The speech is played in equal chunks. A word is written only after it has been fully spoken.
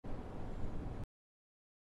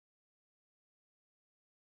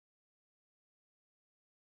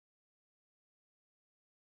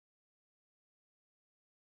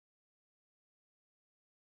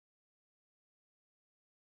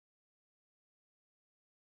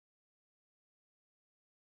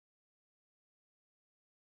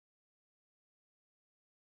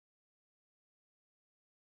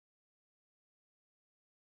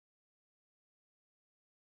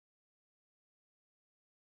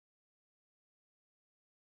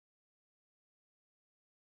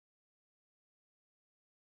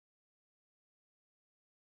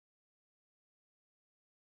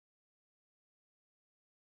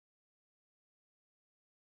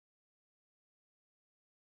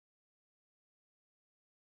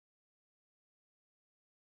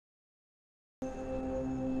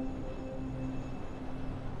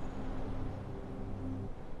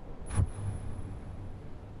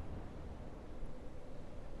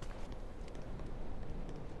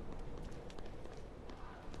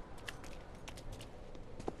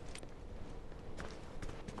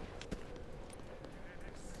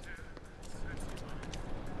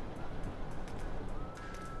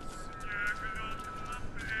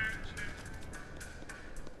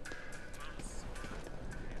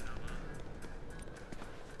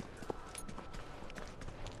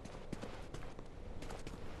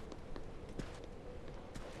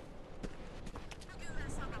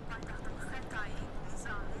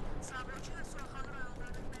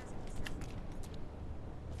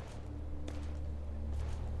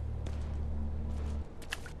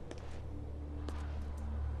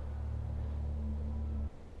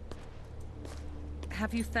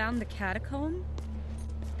Have you found the catacomb?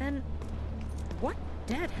 And what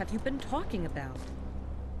dead have you been talking about?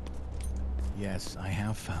 Yes, I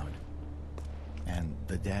have found. And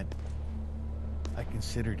the dead. I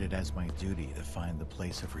considered it as my duty to find the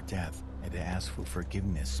place of her death and to ask for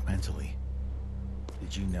forgiveness mentally.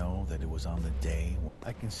 Did you know that it was on the day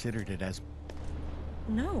I considered it as...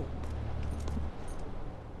 No.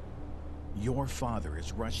 Your father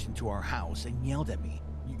has rushed into our house and yelled at me.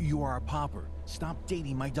 You are a pauper. Stop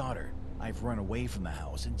dating my daughter. I've run away from the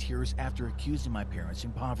house in tears after accusing my parents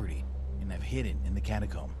in poverty, and I've hidden in the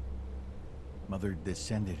catacomb. Mother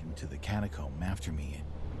descended into the catacomb after me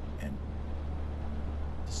and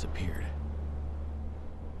disappeared.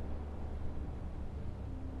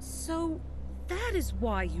 So that is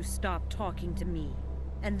why you stopped talking to me,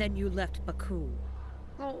 and then you left Baku.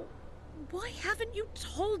 Oh, why haven't you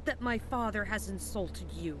told that my father has insulted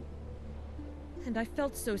you? And I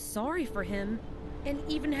felt so sorry for him, and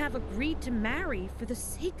even have agreed to marry for the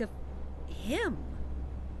sake of him.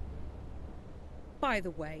 By the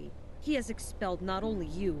way, he has expelled not only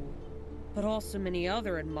you, but also many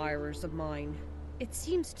other admirers of mine. It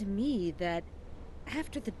seems to me that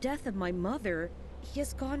after the death of my mother, he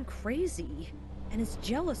has gone crazy and is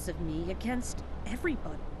jealous of me against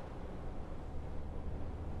everybody.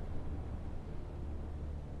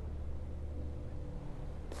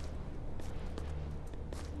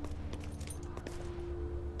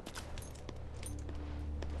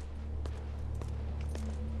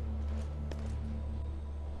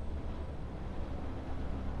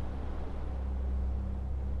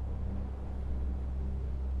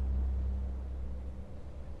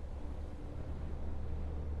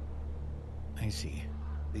 I see.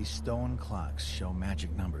 These stone clocks show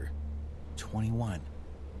magic number 21.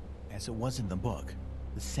 As it was in the book,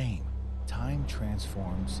 the same. Time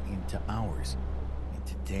transforms into hours,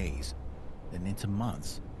 into days, then into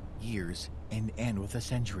months, years, and end with a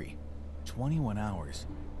century. 21 hours,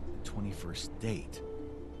 the 21st date,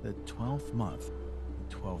 the 12th month,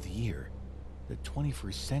 the 12th year, the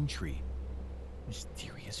 21st century.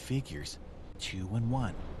 Mysterious figures, 2 and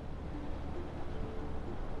 1.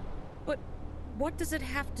 But what does it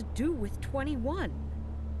have to do with 21?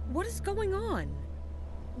 What is going on?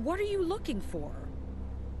 What are you looking for?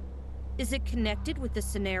 Is it connected with the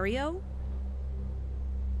scenario?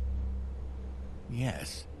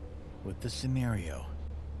 Yes, with the scenario.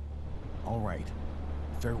 All right,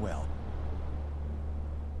 farewell.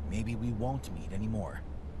 Maybe we won't meet anymore.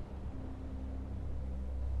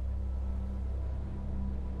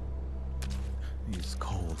 It's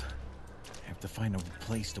cold. I have to find a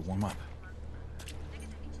place to warm up.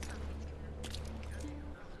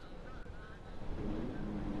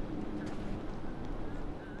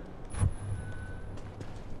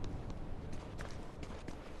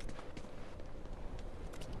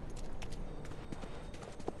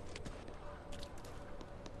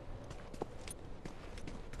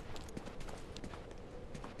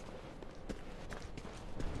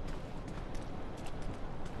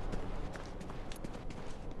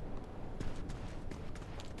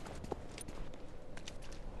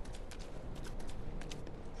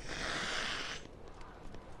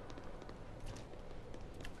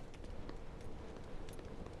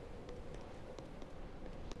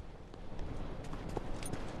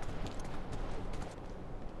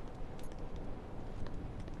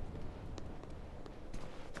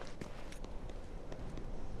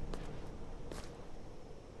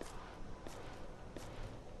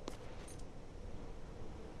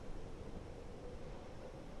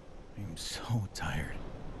 I'm so tired.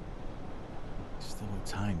 Still a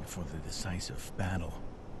time before the decisive battle.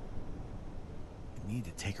 I need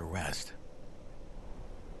to take a rest.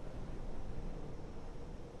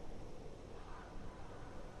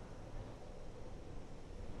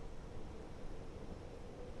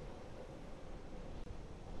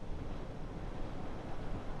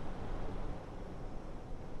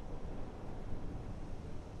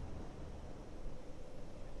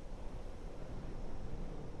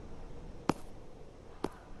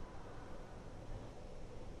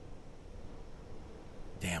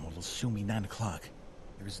 Damn, it'll soon be 9 o'clock.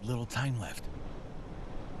 There is little time left.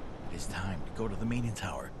 It is time to go to the maiden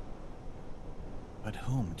tower. But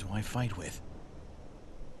whom do I fight with?